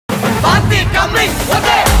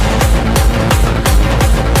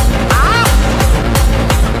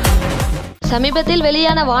சமீபத்தில்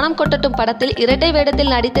வெளியான வானம் கொட்டட்டும் படத்தில் இரட்டை வேடத்தில்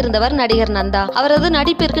நடித்திருந்தவர் நடிகர் நந்தா. அவரது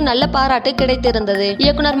நடிப்பிற்கு நல்ல பாராட்டு கிடைத்திருந்தது.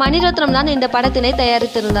 இயக்குனர் மணிரத்னம் தான் இந்த படத்தினை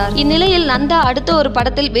தயாரித்திருந்தார். இந்நிலையில் நந்தா அடுத்த ஒரு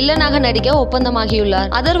படத்தில் வில்லனாக நடிக்க ஒப்பந்தமாகியுள்ளார்.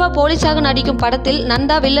 அதர்வா போலீஸாக நடிக்கும் படத்தில்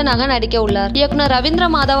நந்தா வில்லனாக நடிக்க உள்ளார். இயக்குனர் ரவீந்திர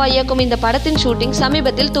மாதவா இயக்கும் இந்த படத்தின் ஷூட்டிங்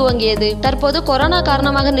சமீபத்தில் துவங்கியது. தற்போது கொரோனா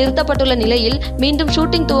காரணமாக நிறுத்தப்பட்டுள்ள நிலையில் மீண்டும்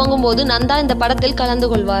ஷூட்டிங் துவங்கும் போது நந்தா இந்த படத்தில் கலந்து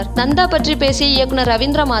கொள்வார். நந்தா பற்றி பேசிய இயக்குனர்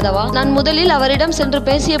ரவீந்திர மாதவா, நான் முதலில் அவரிடம் சென்று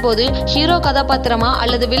பேசிய போது ஹீரோ கதாபாத்திரமா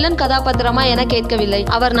அல்லது வில்லன் கதாபாத்திரமா என கேட்கவில்லை.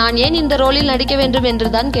 அவர் நான் ஏன் இந்த ரோலில் நடிக்க வேண்டும்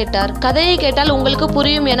என்றுதான் கேட்டார். கதையை கேட்டால் உங்களுக்கு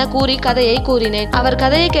புரியும் என கூறி கதையை கூறினேன். அவர்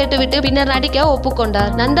கதையை கேட்டுவிட்டு பின்னர் நடிக்க ஒப்புக்கொண்டார்.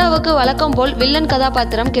 நந்தாவுக்கு வழக்கம் போல் வில்லன்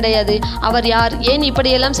கதாபாத்திரம் கிடையாது. அவர் யார், ஏன்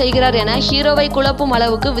இப்படியெல்லாம் செய்கிறார் என ஹீரோவை குழப்பும்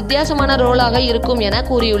அளவுக்கு வித்தியாசமான ரோலாக இருக்கும் என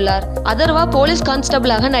கூறியுள்ளார். அதர்வா போலீஸ்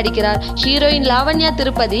கான்ஸ்டபிளாக நடிக்கிறார். ஹீரோயின் லாவண்யா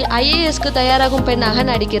திருப்பதி IASக்கு தயாராகும் பெண்ணாக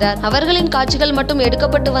நடிக்கிறார். அவர்களின் காட்சிகள் மட்டும்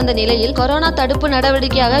எடுக்கப்பட்டு வந்த நிலையில் கொரோனா தடுப்பு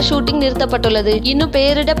நடவடிக்கையாக ஷூட்டிங் நிறுத்தப்பட்டுள்ளது. இன்னும்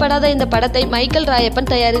பெயரிடப்படாத இந்த படத்தை மைக்கேல் ராயப்பன்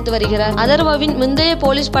தயாரித்து வருகிறார். அதர்வாவின் முந்தைய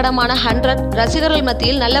போலீஸ் படமான 100 ரசிகர்கள்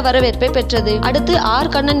மத்தியில் நல்ல வரவேற்பை பெற்றது. அடுத்து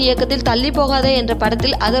ஆர் கண்ணன் இயக்கத்தில் தள்ளி போகாதே என்ற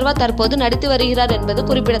படத்தில் அதர்வா தற்போது நடித்து வருகிறார் என்பது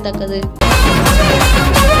குறிப்பிடத்தக்கது.